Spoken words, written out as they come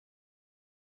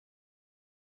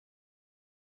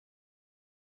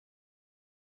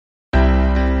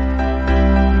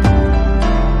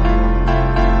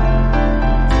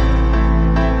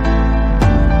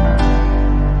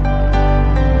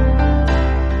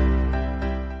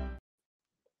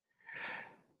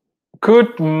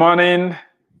Good morning,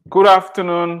 good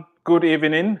afternoon, good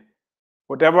evening,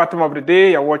 whatever time of the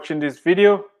day you're watching this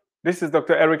video. This is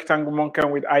Dr. Eric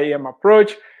Tangumonkan with IAM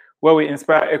Approach, where we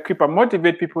inspire, equip, and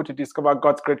motivate people to discover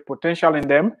God's great potential in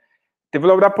them,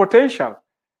 develop that potential,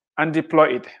 and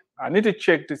deploy it. I need to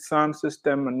check the sound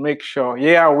system and make sure,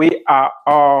 we are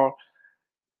all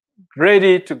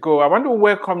ready to go. I want to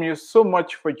welcome you so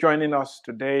much for joining us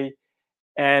today.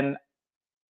 And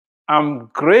I'm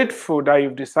grateful that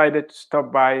you've decided to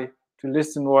stop by to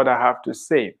listen to what I have to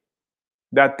say.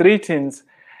 There are three things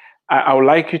I would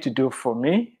like you to do for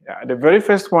me. The very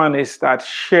first one is that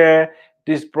share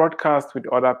this broadcast with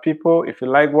other people. If you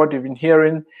like what you've been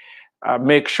hearing,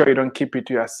 make sure you don't keep it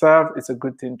to yourself. It's a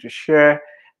good thing to share.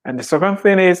 And the second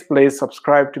thing is, please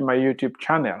subscribe to my YouTube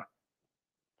channel.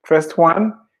 First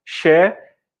one, share.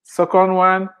 Second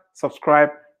one, subscribe.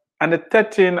 And the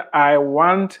third thing I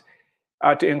want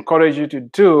to encourage you to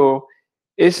do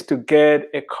is to get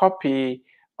a copy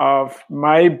of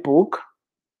my book,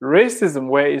 Racism,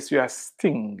 Where Is Your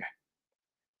Sting?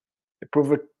 A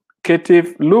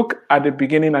provocative look at the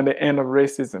beginning and the end of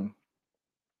racism.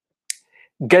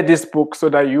 Get this book so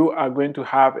that you are going to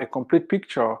have a complete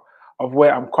picture of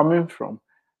where I'm coming from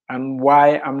and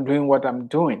why I'm doing what I'm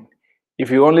doing.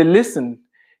 If you only listen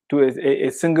to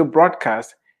a single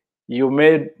broadcast, you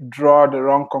may draw the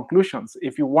wrong conclusions.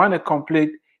 If you want a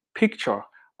complete picture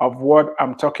of what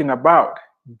I'm talking about,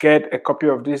 get a copy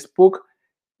of this book.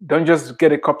 Don't just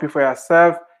get a copy for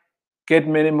yourself, get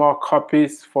many more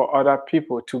copies for other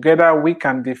people. Together we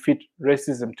can defeat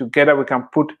racism. Together we can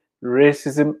put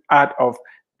racism out of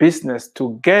business.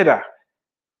 Together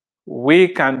we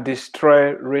can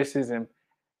destroy racism.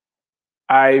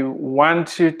 I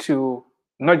want you to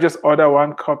not just order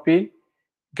one copy,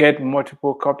 get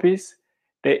multiple copies.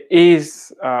 There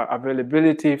is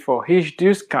availability for huge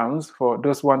discounts for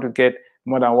those who want to get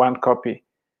more than one copy.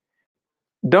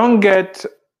 Don't get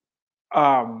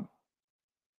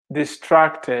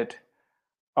distracted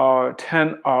or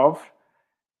turned off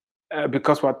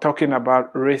because we're talking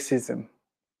about racism.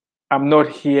 I'm not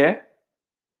here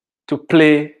to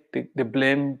play the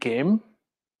blame game.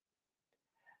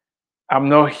 I'm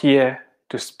not here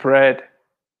to spread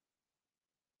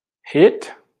hate.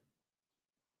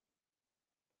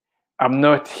 I'm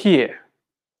not here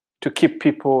to keep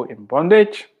people in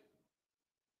bondage.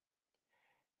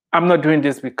 I'm not doing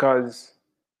this because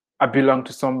I belong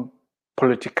to some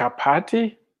political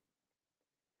party.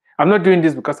 I'm not doing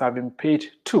this because I've been paid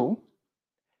to.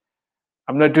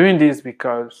 I'm not doing this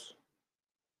because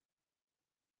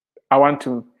I want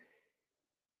to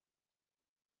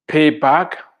pay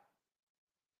back.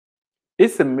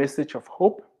 It's a message of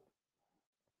hope.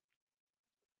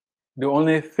 The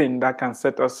only thing that can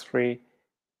set us free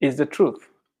is the truth.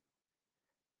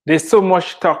 There's so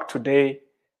much talk today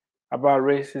about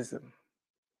racism,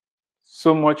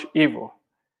 so much evil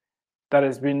that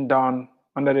has been done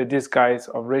under the disguise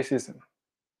of racism.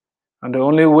 And the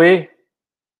only way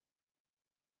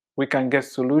we can get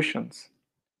solutions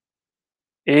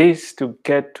is to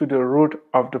get to the root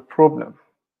of the problem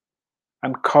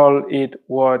and call it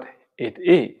what it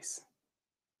is.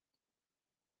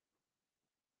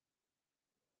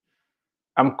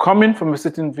 I'm coming from a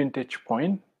certain vantage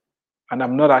point, and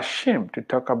I'm not ashamed to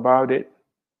talk about it.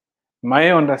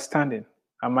 My understanding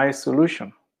and my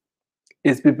solution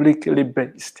is biblically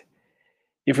based.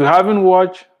 If you haven't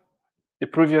watched the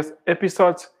previous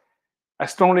episodes, I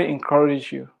strongly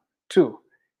encourage you to.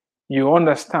 You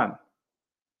understand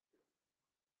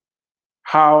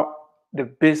how the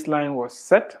baseline was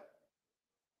set,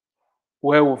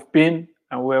 where we've been,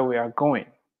 and where we are going.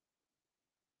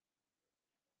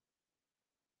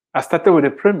 I started with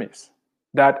the premise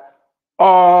that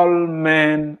all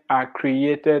men are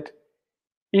created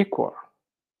equal.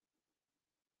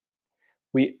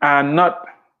 We are not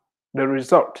the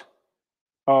result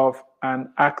of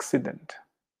an accident.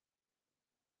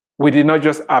 We did not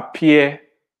just appear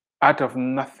out of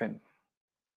nothing.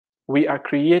 We are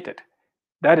created.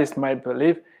 That is my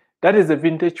belief. That is the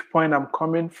vantage point I'm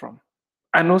coming from.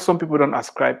 I know some people don't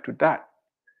ascribe to that.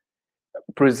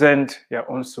 Present their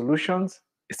own solutions.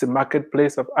 It's a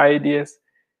marketplace of ideas.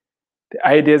 The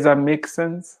ideas that make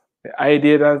sense, the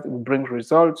idea that will bring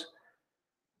results,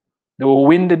 they will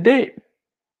win the day.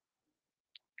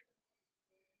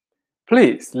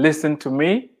 Please listen to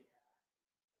me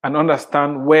and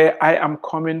understand where I am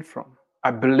coming from.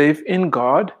 I believe in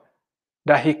God,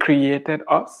 that He created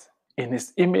us in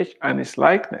His image and His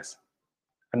likeness.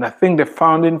 And I think the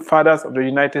founding fathers of the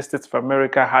United States of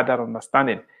America had that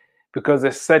understanding because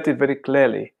they said it very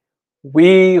clearly.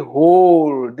 We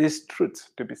hold this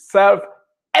truth to be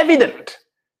self-evident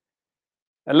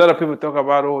A lot of people talk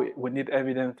about, oh, we need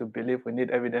evidence to believe, we need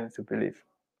evidence to believe,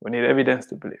 we need evidence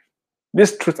to believe.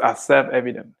 These truths are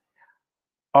self-evident.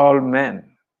 All men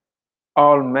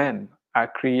are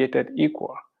created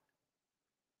equal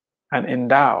and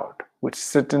endowed with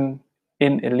certain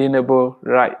inalienable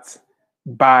rights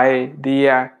by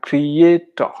their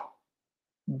creator.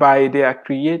 By their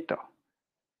creator.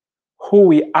 Who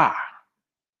we are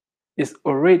is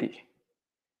already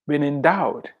been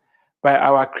endowed by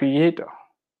our creator.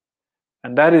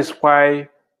 And that is why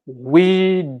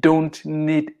we don't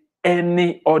need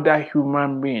any other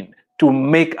human being to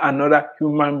make another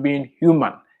human being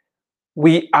human.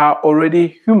 We are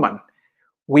already human.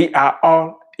 We are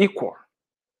all equal.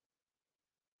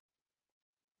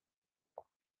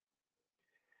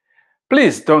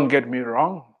 Please don't get me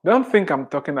wrong. Don't think I'm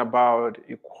talking about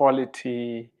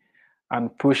equality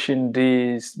and pushing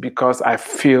this because I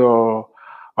feel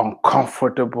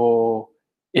uncomfortable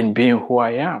in being who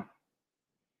I am.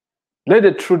 Let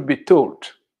the truth be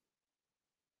told.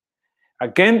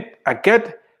 Again, I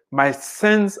get my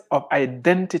sense of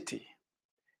identity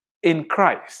in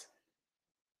Christ,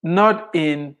 not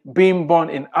in being born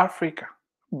in Africa.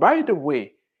 By the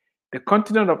way, the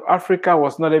continent of Africa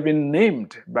was not even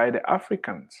named by the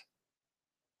Africans.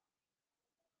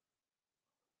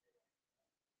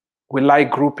 We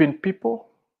like grouping people,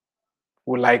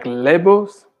 we like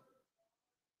labels,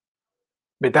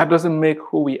 but that doesn't make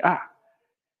who we are.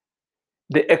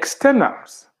 The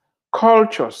externals,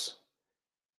 cultures,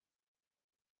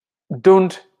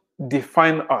 don't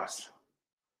define us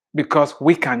because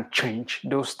we can change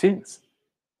those things.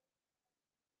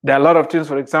 There are a lot of things,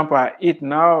 for example, I eat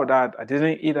now that I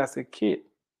didn't eat as a kid.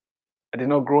 I did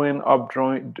not growing up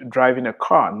driving a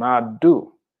car, now I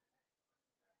do.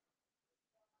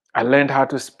 I learned how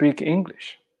to speak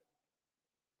English,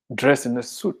 dress in a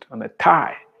suit and a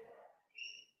tie.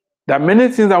 There are many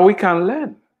things that we can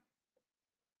learn.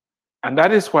 And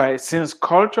that is why, since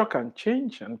culture can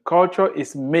change and culture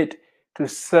is made to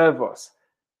serve us,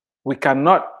 we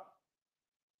cannot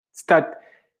start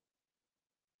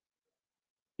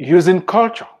using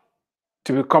culture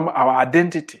to become our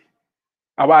identity.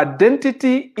 Our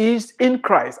identity is in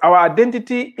Christ. Our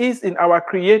identity is in our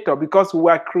Creator because we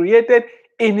were created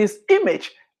in His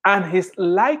image and His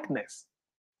likeness.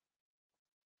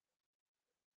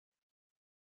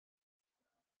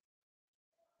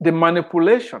 The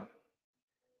manipulation,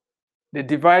 the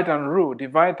divide and rule,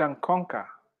 divide and conquer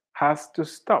has to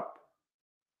stop.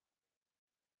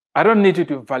 I don't need you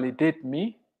to validate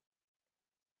me.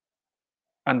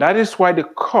 And that is why the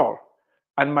call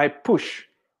and my push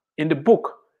in the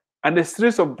book and the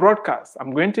series of broadcasts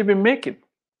I'm going to be making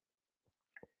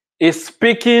is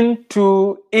speaking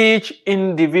to each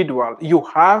individual. You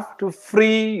have to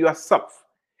free yourself.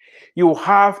 You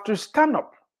have to stand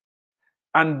up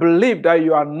and believe that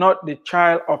you are not the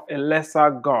child of a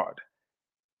lesser God,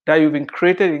 that you've been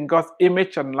created in God's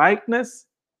image and likeness,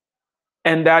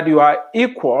 and that you are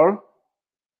equal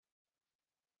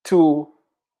to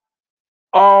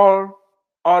all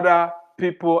other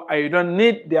people, and you don't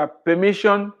need their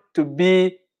permission to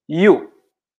be you.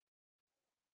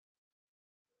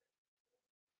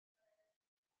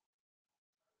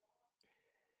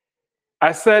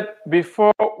 I said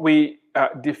before we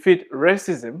defeat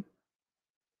racism,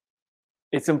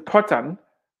 it's important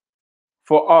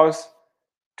for us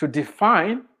to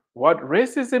define what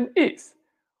racism is.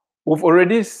 We've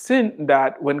already seen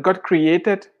that when God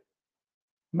created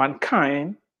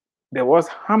mankind, there was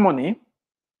harmony,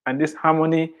 and this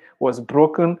harmony was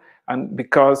broken and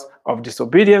because of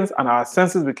disobedience, and our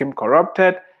senses became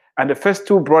corrupted, and the first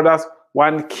two brothers,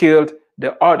 one killed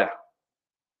the other.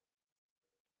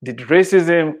 Did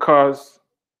racism cause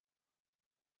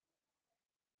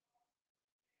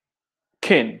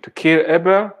Cain to kill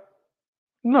Abel?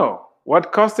 No.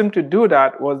 What caused him to do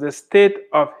that was the state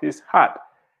of his heart.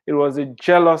 It was the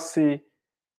jealousy,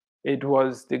 it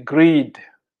was the greed,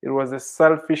 it was the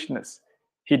selfishness.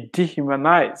 He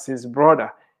dehumanized his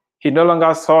brother. He no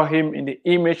longer saw him in the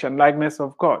image and likeness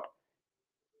of God.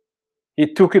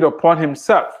 He took it upon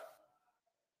himself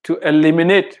to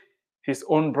eliminate his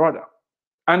own brother.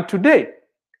 And today,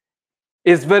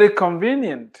 it's very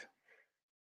convenient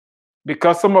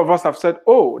because some of us have said,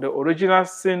 oh, the original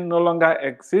sin no longer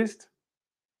exists.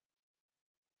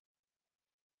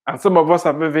 And some of us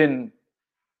have even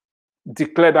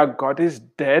declared that God is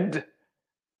dead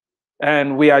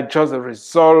and we are just a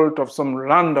result of some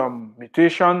random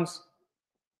mutations.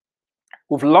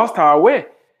 We've lost our way.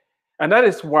 And that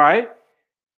is why,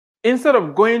 instead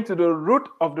of going to the root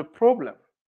of the problem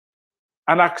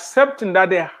and accepting that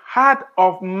the heart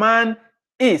of man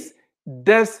is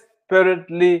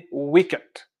desperately wicked.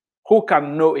 Who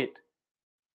can know it?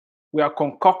 We are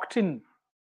concocting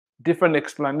different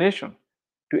explanations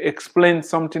to explain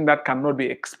something that cannot be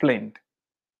explained.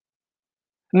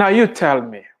 Now you tell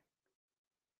me,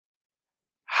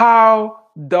 how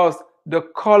does the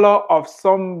color of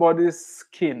somebody's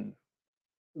skin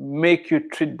make you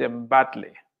treat them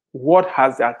badly? What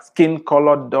has their skin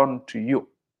color done to you?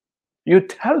 You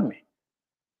tell me.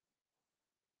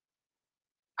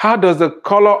 How does the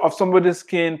color of somebody's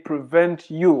skin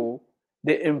prevent you,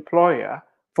 the employer,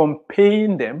 from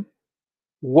paying them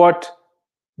what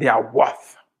they are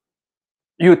worth?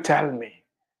 You tell me.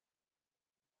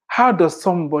 How does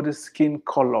somebody's skin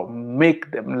color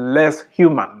make them less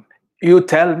human? You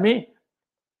tell me.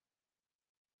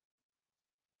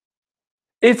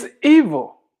 It's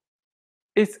evil.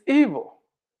 It's evil.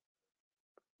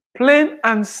 Plain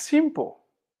and simple.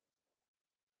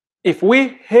 If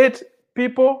we hate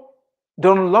people,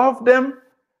 don't love them,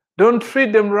 don't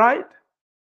treat them right,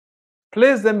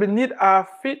 place them beneath our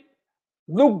feet,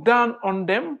 look down on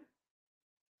them,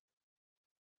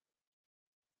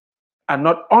 and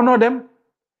not honor them,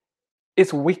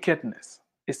 it's wickedness.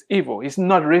 It's evil. It's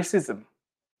not racism.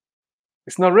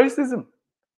 It's not racism.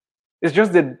 It's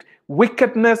just the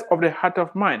wickedness of the heart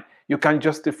of mind. You can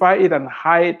justify it and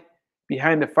hide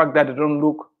behind the fact that they don't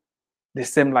look the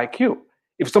same like you.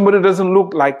 If somebody doesn't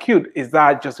look like you, is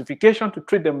that justification to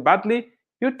treat them badly?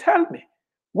 You tell me.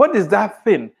 What is that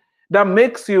thing that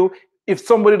makes you, if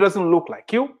somebody doesn't look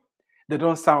like you, they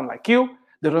don't sound like you,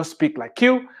 they don't speak like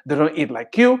you, they don't eat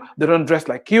like you, they don't dress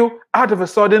like you, out of a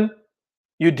sudden,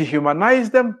 you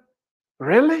dehumanize them?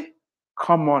 Really?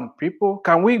 Come on, people.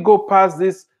 Can we go past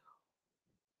this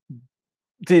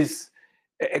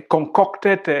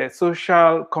concocted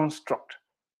social construct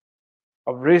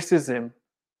of racism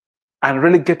and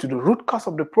really get to the root cause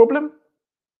of the problem?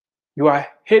 You are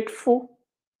hateful,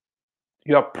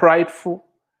 you are prideful,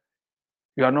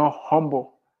 you are not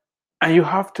humble, and you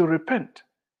have to repent.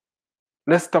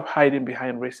 Let's stop hiding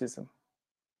behind racism.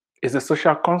 It's a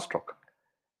social construct,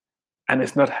 and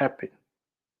it's not helping.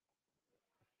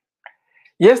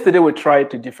 Yesterday, we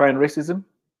tried to define racism,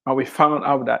 and we found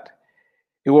out that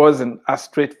it wasn't as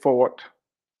straightforward,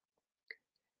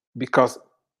 because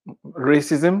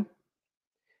racism,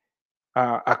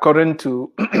 according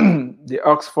to the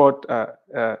Oxford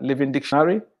Living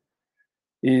Dictionary,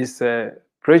 is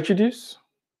prejudice,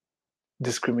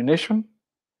 discrimination,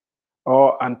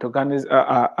 or antagonism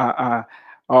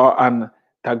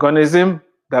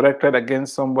directed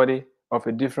against somebody of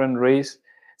a different race,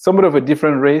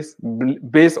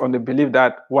 based on the belief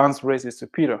that one's race is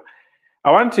superior.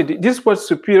 This word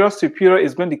superior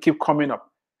is going to keep coming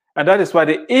up. And that is why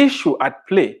the issue at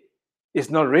play is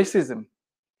not racism.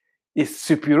 It's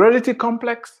superiority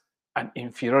complex and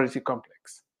inferiority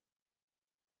complex.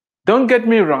 Don't get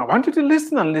me wrong. I want you to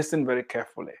listen and listen very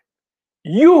carefully.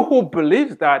 You who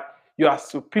believes that you are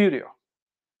superior,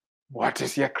 what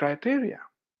is your criteria?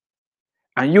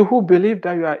 And you who believe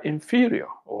that you are inferior,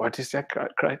 what is your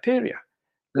criteria?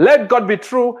 Let God be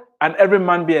true and every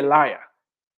man be a liar.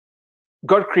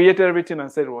 God created everything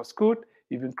and said it was good.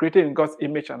 You've been created in God's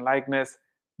image and likeness.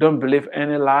 Don't believe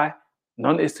any lie.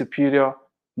 None is superior,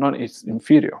 none is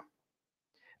inferior.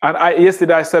 And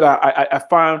yesterday I said I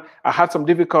had some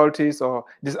difficulties or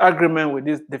disagreement with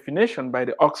this definition by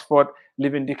the Oxford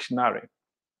Living Dictionary.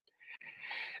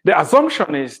 The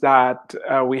assumption is that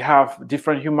we have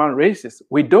different human races.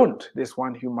 We don't. There's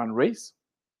one human race.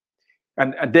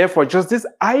 And therefore, just this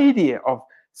idea of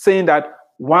saying that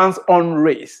one's own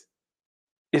race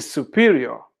is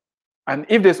superior, and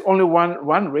if there's only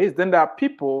one race, then there are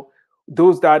people,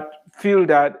 those that feel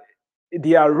that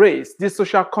their race, this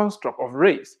social construct of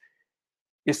race,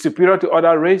 is superior to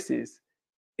other races,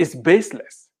 is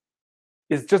baseless.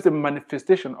 It's just a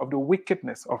manifestation of the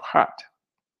wickedness of heart.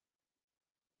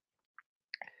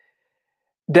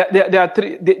 There are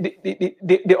three.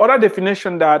 The other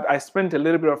definition that I spent a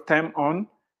little bit of time on,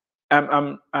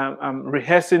 I'm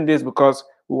rehearsing this because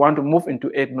we want to move into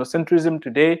ethnocentrism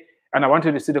today, and I want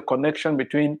you to see the connection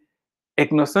between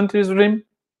ethnocentrism,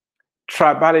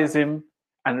 tribalism,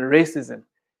 and racism.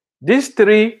 These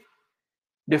three,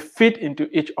 they fit into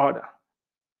each other.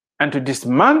 And to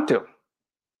dismantle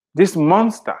this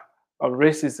monster of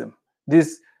racism,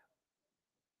 this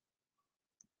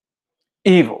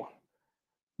evil,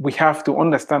 we have to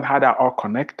understand how they're all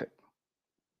connected.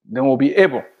 Then we'll be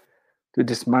able to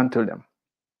dismantle them.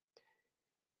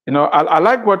 You know, I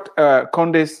like what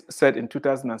Conde said in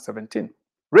 2017.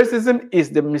 Racism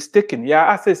is the mistaken. Yeah,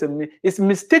 I say it's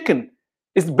mistaken.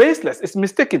 It's baseless. It's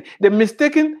mistaken. The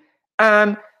mistaken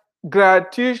and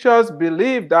gratuitous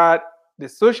belief that the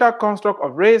social construct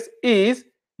of race is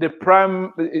the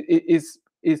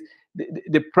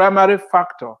the primary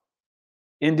factor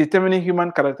in determining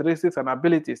human characteristics and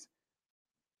abilities.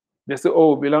 They say,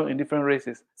 oh, we belong in different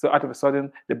races. So out of a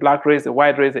sudden, the black race, the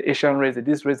white race, the Asian race, the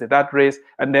this race, the that race.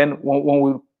 And then when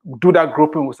we do that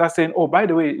grouping, we start saying, oh, by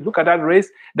the way, look at that race.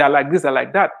 They're like this, they're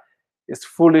like that. It's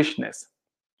foolishness.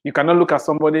 You cannot look at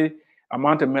somebody,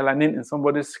 amount of melanin in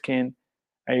somebody's skin,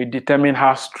 and you determine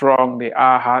how strong they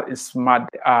are, how smart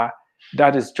they are.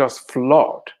 That is just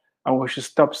flawed. And we should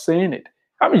stop saying it.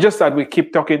 I mean, just that we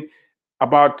keep talking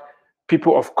about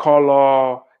people of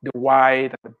color, the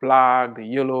white, the black, the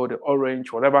yellow, the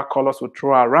orange, whatever colors we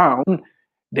throw around,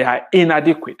 they are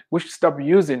inadequate. We should stop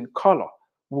using color.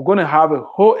 We're going to have a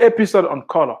whole episode on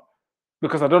color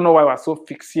because I don't know why we're so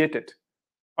fixated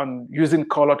on using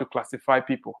color to classify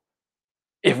people.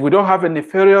 If we don't have a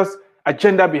nefarious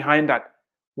agenda behind that,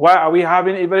 why are we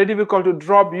having it very difficult to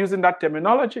drop using that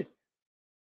terminology?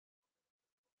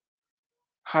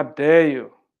 How dare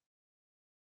you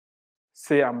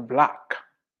say I'm black?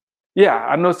 Yeah,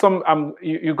 I know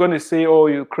you're going to say, oh,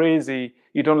 you're crazy.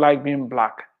 You don't like being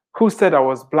black. Who said I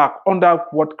was black? Under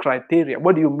what criteria?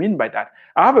 What do you mean by that?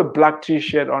 I have a black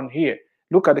t-shirt on here.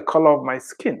 Look at the color of my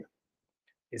skin.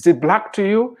 Is it black to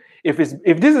you? If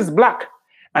this is black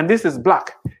and this is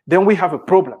black, then we have a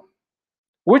problem.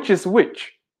 Which is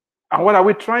which? And what are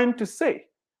we trying to say?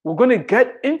 We're going to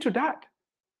get into that.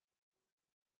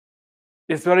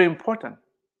 It's very important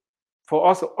for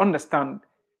us to understand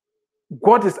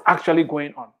what is actually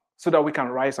going on so that we can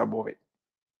rise above it.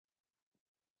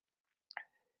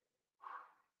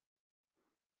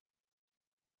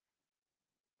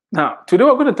 Now, today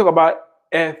we're going to talk about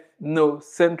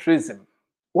ethnocentrism.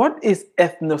 What is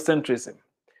ethnocentrism?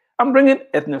 I'm bringing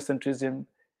ethnocentrism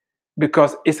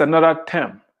because it's another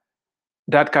term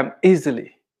that can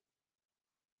easily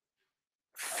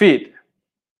feed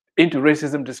into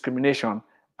racism, discrimination,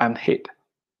 and hate.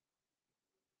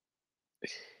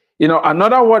 You know,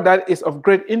 another word that is of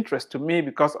great interest to me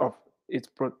because of its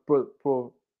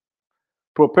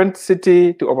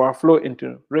propensity to overflow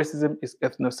into racism is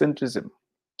ethnocentrism.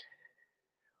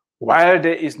 While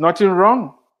there is nothing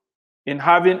wrong in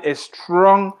having a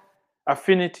strong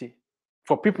affinity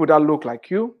for people that look like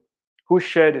you, who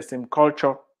share the same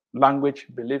culture, language,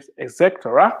 beliefs,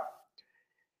 etc.,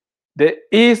 there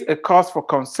is a cause for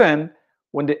concern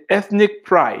when the ethnic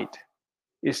pride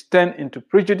is turned into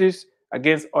prejudice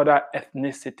against other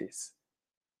ethnicities.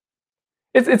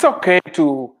 It's okay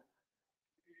to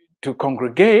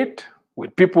congregate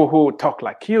with people who talk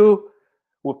like you,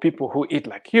 with people who eat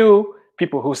like you,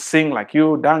 people who sing like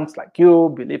you, dance like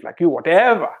you, believe like you,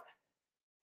 whatever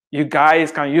you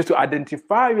guys can use to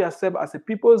identify yourself as a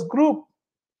people's group.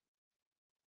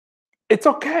 It's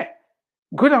okay,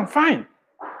 good and fine.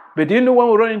 But do you know when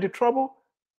we run into trouble?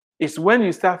 It's when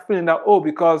you start feeling that, oh,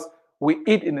 because we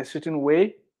eat in a certain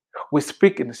way, we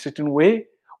speak in a certain way,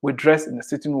 we dress in a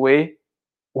certain way,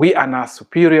 we are now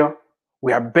superior,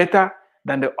 we are better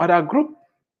than the other group.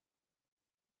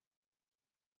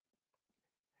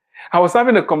 I was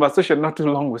having a conversation not too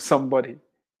long with somebody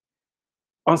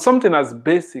on something as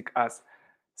basic as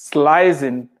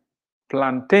slicing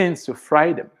plantains to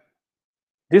fry them.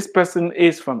 This person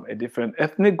is from a different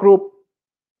ethnic group,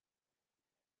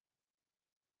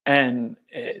 and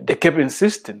they kept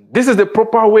insisting, this is the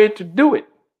proper way to do it.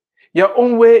 Your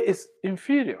own way is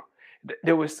inferior.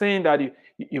 They were saying that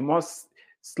you must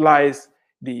slice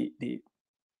the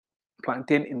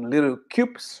plantain in little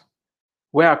cubes.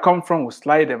 Where I come from, we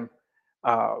slide them.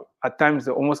 At times,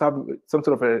 they almost have some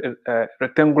sort of a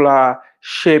rectangular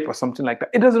shape or something like that.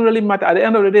 It doesn't really matter. At the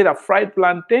end of the day, they're fried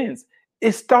plantains.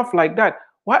 It's stuff like that.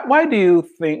 Why do you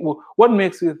think, what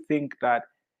makes you think that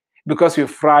because you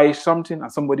fry something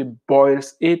and somebody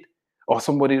boils it or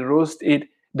somebody roasts it,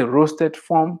 the roasted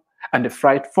form and the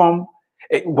fried form,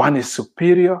 one is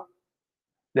superior?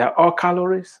 They are all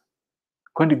calories,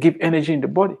 going to give energy in the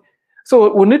body.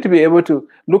 So we need to be able to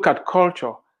look at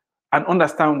culture and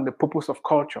understand the purpose of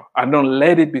culture and don't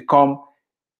let it become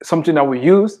something that we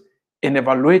use in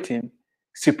evaluating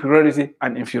superiority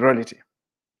and inferiority.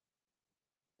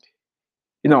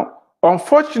 You know,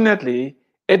 unfortunately,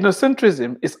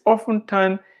 ethnocentrism is often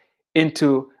turned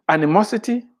into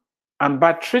animosity and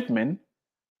bad treatment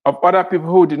of other people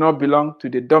who do not belong to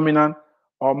the dominant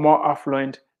or more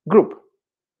affluent group.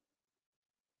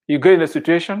 You go in a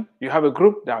situation, you have a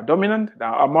group that are dominant, that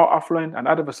are more affluent, and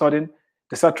all of a sudden,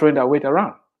 they start throwing their weight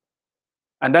around.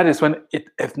 And that is when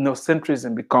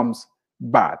ethnocentrism becomes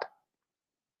bad.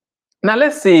 Now,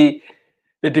 let's see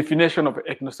the definition of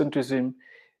ethnocentrism,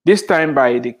 this time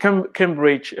by the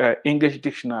Cambridge English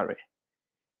Dictionary.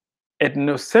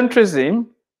 ethnocentrism,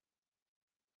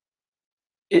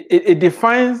 it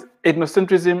defines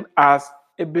ethnocentrism as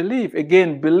a belief.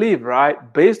 Again, belief,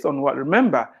 right? Based on what?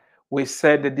 Remember, we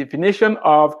said the definition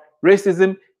of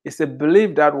racism is a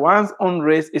belief that one's own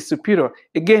race is superior.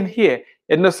 Again, here,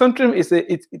 ethnocentrism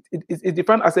is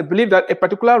defined as a belief that a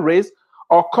particular race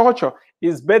or culture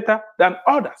is better than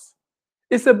others.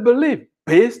 It's a belief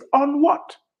based on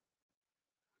what?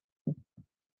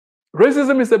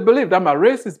 Racism is a belief that my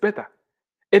race is better.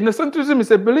 Ethnocentrism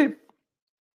is a belief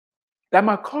that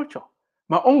my culture,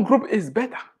 my own group is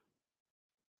better.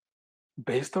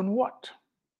 Based on what?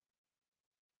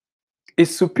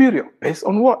 Is superior. Based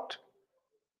on what?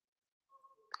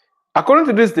 According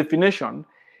to this definition,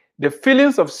 the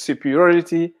feelings of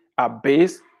superiority are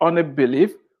based on a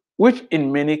belief, which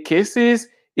in many cases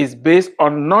is based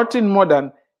on nothing more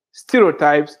than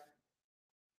stereotypes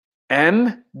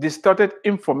and distorted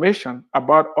information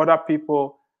about other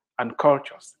people and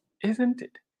cultures, isn't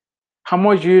it? How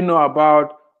much do you know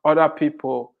about other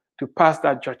people to pass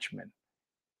that judgment?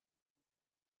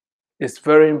 It's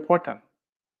very important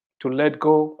to let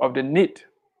go of the need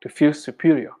to feel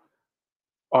superior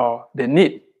or the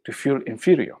need to feel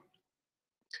inferior.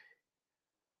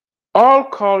 All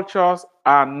cultures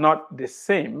are not the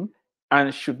same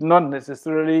and should not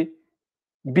necessarily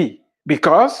be,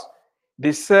 because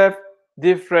they serve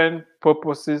different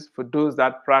purposes for those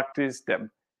that practice them.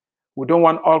 We don't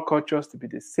want all cultures to be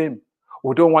the same.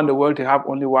 We don't want the world to have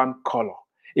only one color.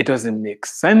 It doesn't make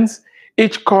sense.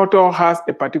 Each culture has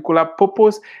a particular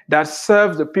purpose that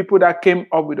serves the people that came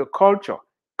up with the culture.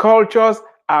 Cultures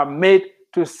are made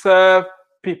to serve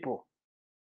people.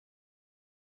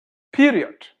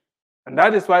 Period. And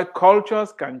that is why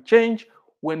cultures can change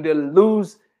when they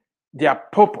lose their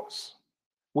purpose.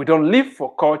 We don't live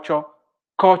for culture.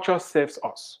 Culture saves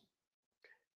us.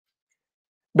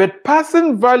 But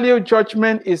passing value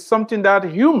judgment is something that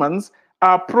humans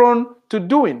are prone to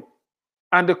doing.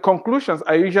 And the conclusions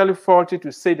are usually faulty,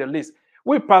 to say the least.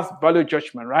 We pass value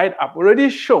judgment, right? I've already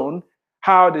shown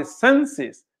how the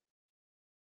senses,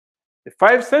 the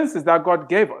 5 senses that God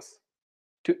gave us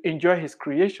to enjoy his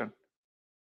creation,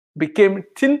 became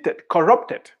tinted,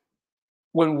 corrupted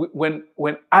when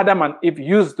Adam and Eve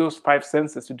used those 5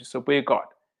 senses to disobey God.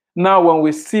 Now, when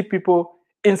we see people,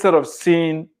 instead of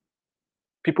seeing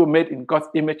people made in God's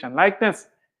image and likeness,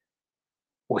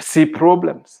 we see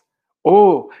problems.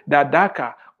 Oh, they're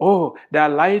darker. Oh, they're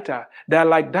lighter. They're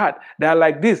like that. They're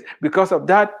like this. Because of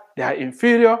that, they are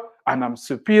inferior and I'm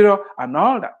superior and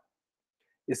all that.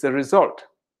 It's a result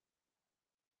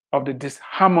of the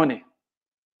disharmony,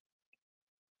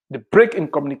 the break in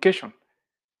communication,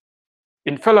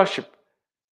 in fellowship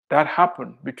that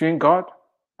happened between God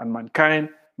and mankind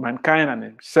and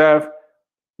himself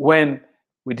when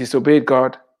we disobeyed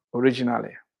God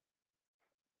originally.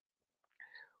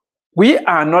 We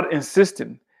are not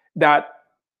insisting that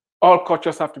all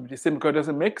cultures have to be the same, because it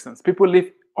doesn't make sense. People live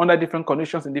under different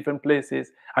conditions in different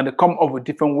places, and they come up with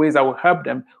different ways that will help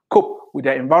them cope with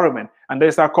their environment, and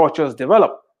that's how cultures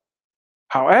develop.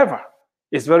 However,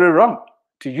 it's very wrong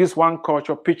to use one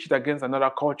culture pitched against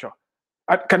another culture.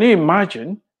 Can you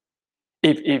imagine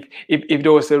if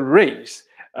there was a race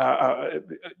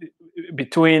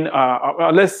between,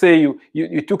 let's say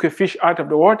you took a fish out of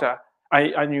the water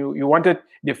and you wanted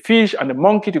the fish and the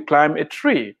monkey to climb a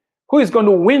tree. Who is going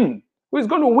to win? Who is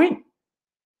going to win?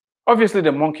 Obviously,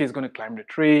 the monkey is going to climb the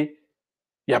tree.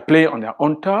 They are playing on their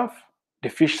own turf. The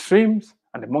fish swims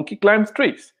and the monkey climbs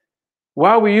trees.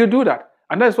 Why will you do that?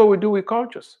 And that's what we do with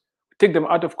cultures. We take them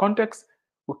out of context.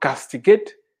 We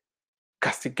castigate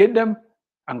them,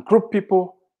 and group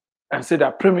people and say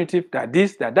they're primitive, they're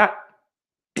this, they're that.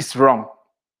 It's wrong.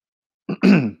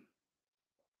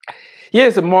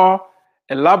 Here's a more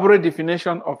elaborate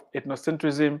definition of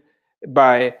ethnocentrism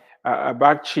by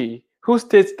Bakchi, who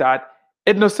states that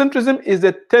ethnocentrism is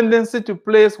the tendency to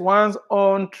place one's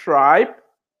own tribe,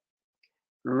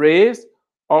 race,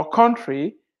 or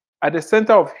country at the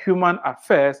center of human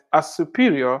affairs as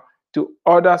superior to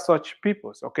other such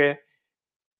peoples. Okay,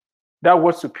 that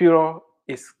word superior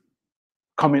is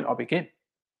coming up again.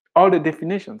 All the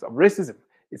definitions of racism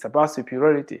is about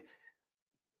superiority.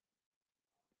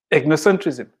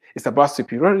 Ethnocentrism is about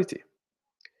superiority.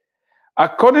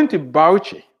 According to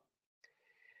Bauchi,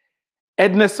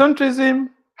 ethnocentrism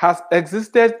has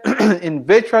existed in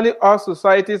virtually all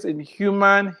societies in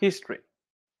human history.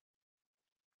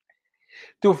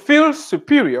 To feel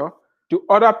superior to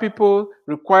other people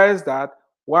requires that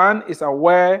one is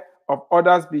aware of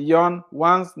others beyond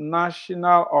one's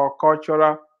national or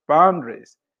cultural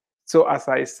boundaries. So, as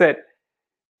I said,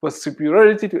 For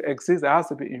superiority to exist, there has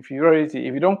to be inferiority.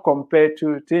 If you don't compare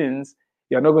two things,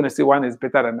 you're not going to see one is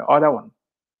better than the other one.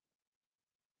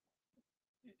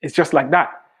 It's just like that.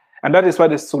 And that is why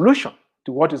the solution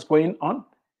to what is going on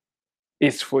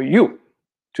is for you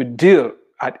to deal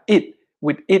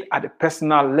with it at a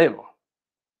personal level.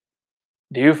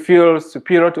 Do you feel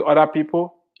superior to other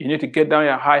people? You need to get down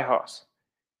your high horse.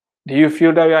 Do you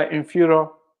feel that you are inferior?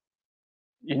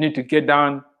 You need to get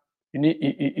down. You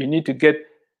need to get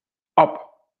up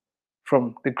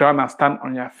from the ground and stand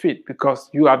on your feet, because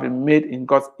you have been made in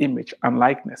God's image and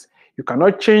likeness. You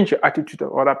cannot change your attitude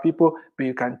of other people, but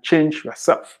you can change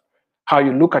yourself. How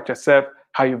you look at yourself,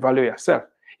 how you value yourself.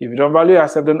 If you don't value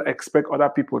yourself, don't expect other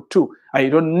people to. And you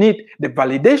don't need the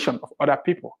validation of other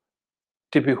people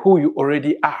to be who you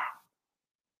already are.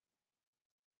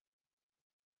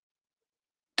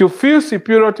 To feel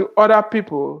superior to other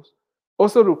people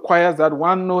also requires that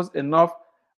one knows enough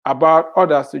about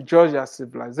others to judge their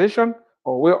civilization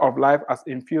or way of life as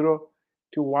inferior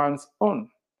to one's own.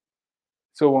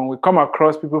 So when we come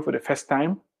across people for the first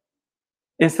time,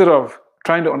 instead of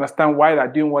trying to understand why they're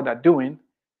doing what they're doing,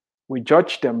 we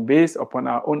judge them based upon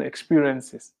our own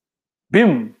experiences.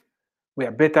 Boom, we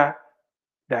are better,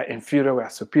 they're inferior, we are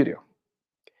superior.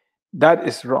 That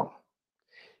is wrong.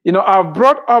 You know, I've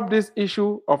brought up this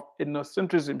issue of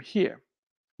ethnocentrism here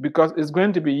because it's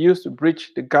going to be used to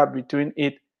bridge the gap between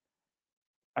it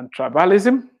and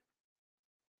tribalism.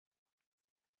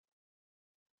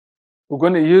 We're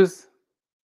going to use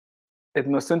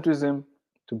ethnocentrism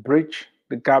to bridge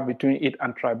the gap between it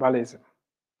and tribalism,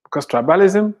 because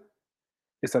tribalism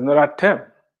is another term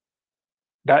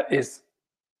that is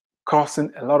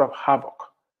causing a lot of havoc.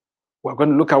 We're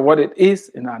going to look at what it is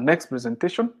in our next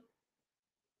presentation,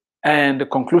 and the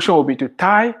conclusion will be to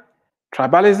tie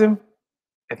tribalism,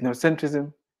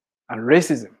 ethnocentrism, and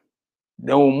racism.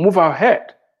 Then we'll move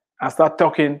ahead and start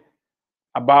talking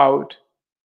about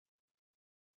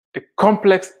the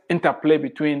complex interplay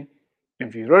between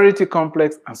inferiority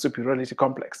complex and superiority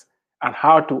complex and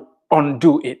how to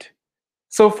undo it.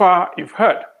 So far, you've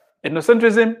heard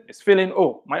ethnocentrism is feeling,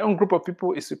 oh, my own group of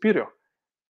people is superior.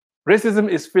 Racism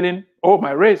is feeling, oh,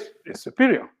 my race is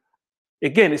superior.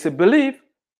 Again, it's a belief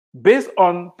based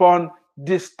upon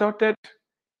distorted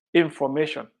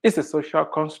information. It's a social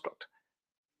construct.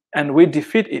 And we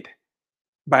defeat it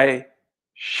by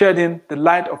shedding the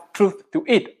light of truth to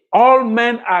it. All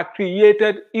men are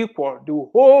created equal. To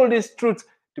hold this truth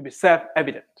to be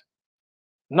self-evident.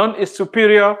 None is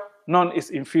superior, none is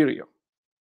inferior.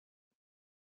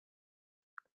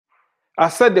 I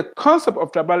said the concept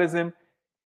of tribalism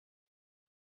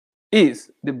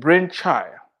is the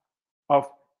brainchild of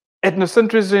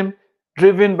ethnocentrism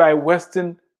driven by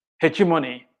Western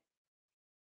hegemony.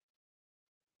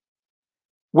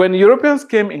 When Europeans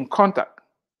came in contact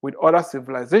with other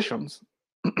civilizations,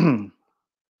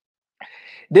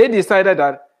 they decided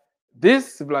that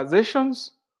these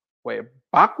civilizations were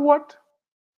backward,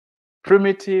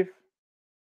 primitive,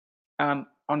 and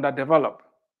underdeveloped.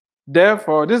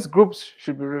 Therefore, these groups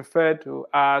should be referred to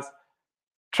as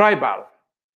tribal.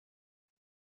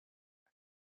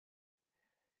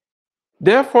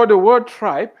 Therefore, the word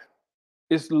tribe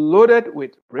is loaded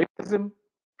with racism,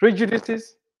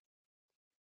 prejudices,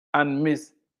 and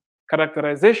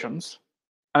mischaracterizations,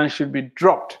 and should be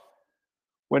dropped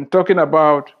when talking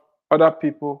about other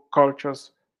people,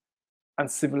 cultures, and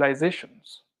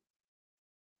civilizations.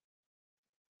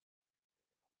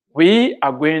 We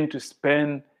are going to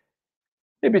spend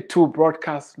maybe 2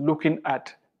 broadcasts looking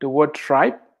at the word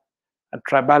tribe and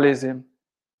tribalism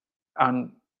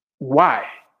and why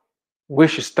we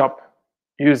should stop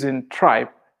using tribe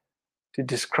to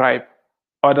describe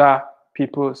other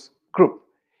people's group.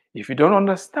 If you don't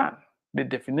understand the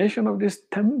definition of these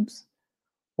terms,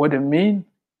 what they mean,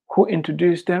 who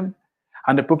introduced them,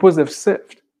 and the purpose they've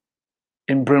served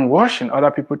in brainwashing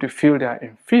other people to feel they are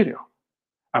inferior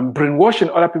and brainwashing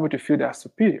other people to feel they are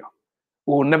superior,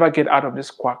 we will never get out of this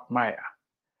quagmire.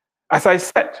 As I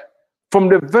said, from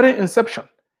the very inception,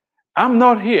 I'm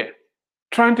not here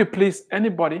trying to please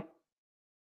anybody.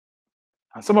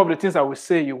 And some of the things I will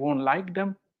say, you won't like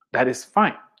them. That is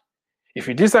fine. If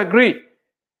you disagree,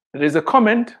 there is a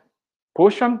comment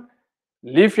portion.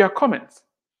 Leave your comments.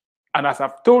 And as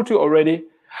I've told you already,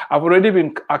 I've already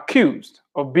been accused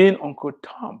of being Uncle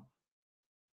Tom.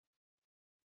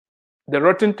 The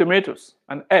rotten tomatoes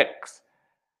and eggs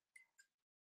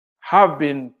have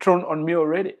been thrown on me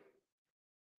already.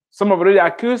 Some have already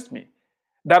accused me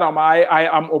that I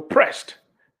am oppressed.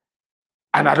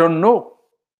 And I don't know.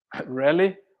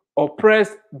 Really?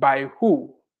 Oppressed by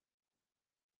who?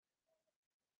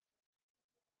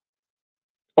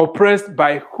 Oppressed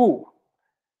by who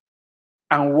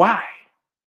and why?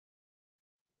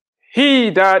 He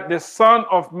that the Son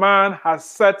of Man has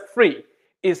set free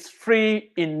is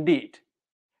free indeed.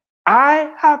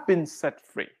 I have been set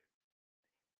free.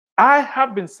 I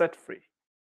have been set free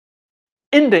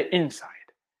in the inside.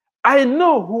 I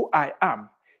know who I am,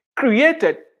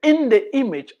 created in the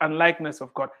image and likeness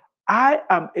of God. I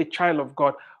am a child of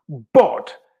God,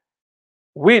 bought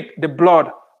with the blood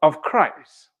of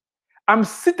Christ. I'm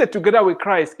seated together with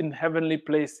Christ in heavenly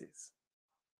places.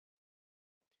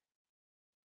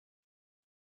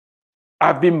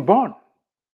 I've been born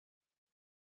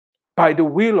by the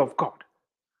will of God.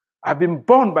 I've been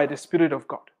born by the Spirit of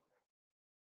God.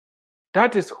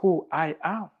 That is who I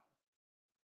am.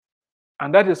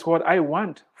 And that is what I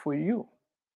want for you.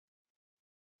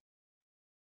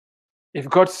 If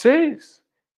God says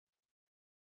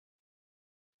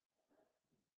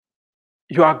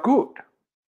you are good,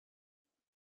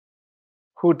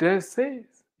 who dares says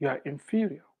you are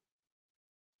inferior?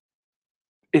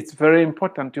 It's very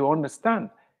important to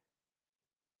understand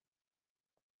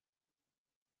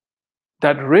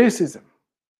that racism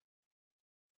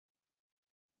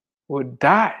will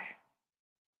die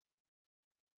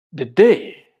the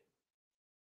day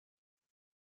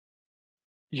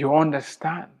you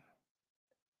understand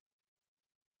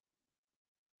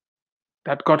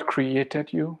that God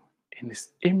created you in His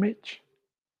image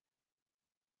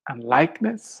and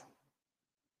likeness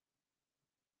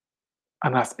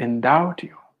and has endowed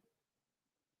you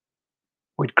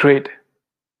with great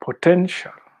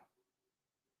potential.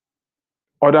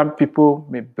 Other people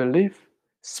may believe,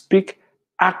 speak,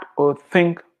 act, or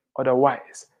think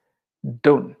otherwise.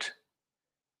 Don't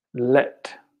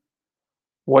let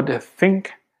what they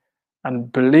think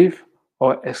and believe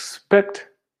or expect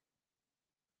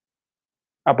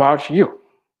about you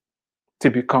to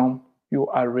become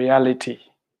your reality.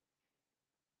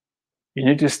 You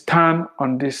need to stand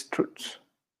on this truth.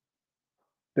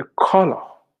 The color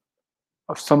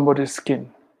of somebody's skin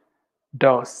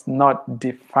does not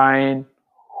define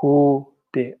who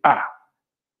they are.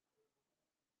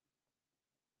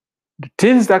 The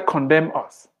things that condemn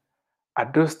us are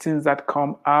those things that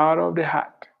come out of the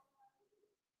heart.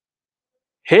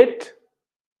 Hate,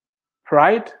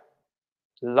 pride,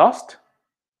 lust,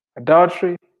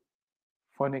 adultery,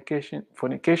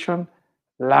 fornication,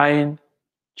 lying,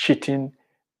 cheating,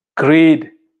 greed,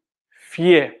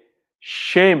 fear,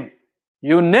 shame,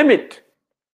 you name it.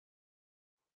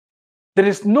 There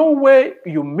is no way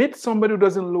you meet somebody who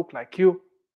doesn't look like you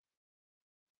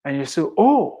and you say,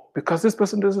 oh, because this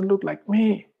person doesn't look like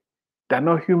me, they're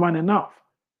not human enough.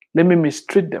 Let me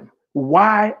mistreat them.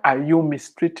 Why are you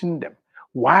mistreating them?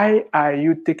 Why are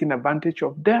you taking advantage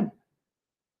of them?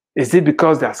 Is it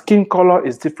because their skin color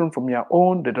is different from your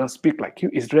own? They don't speak like you?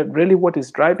 Is that really what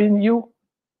is driving you?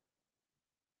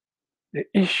 The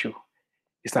issue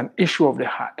is an issue of the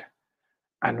heart,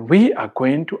 and we are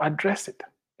going to address it.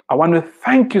 I want to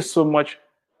thank you so much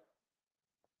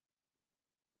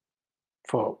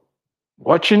for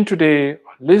watching today, or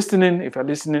listening, if you're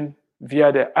listening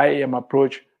via the IAM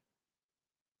Approach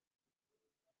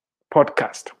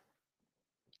podcast.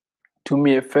 Do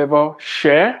me a favor,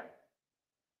 share,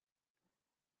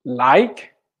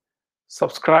 like,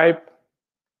 subscribe,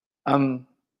 and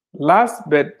last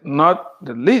but not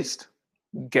the least,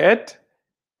 get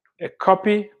a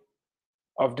copy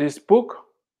of this book.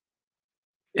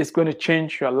 It's going to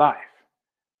change your life.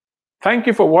 Thank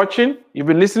you for watching. You've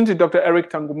been listening to Dr.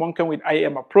 Eric Tangu Monken with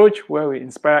IAM Approach, where we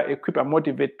inspire, equip, and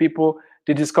motivate people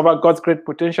to discover God's great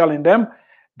potential in them,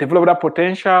 develop that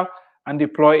potential, and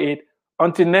deploy it.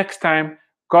 Until next time,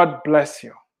 God bless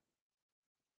you.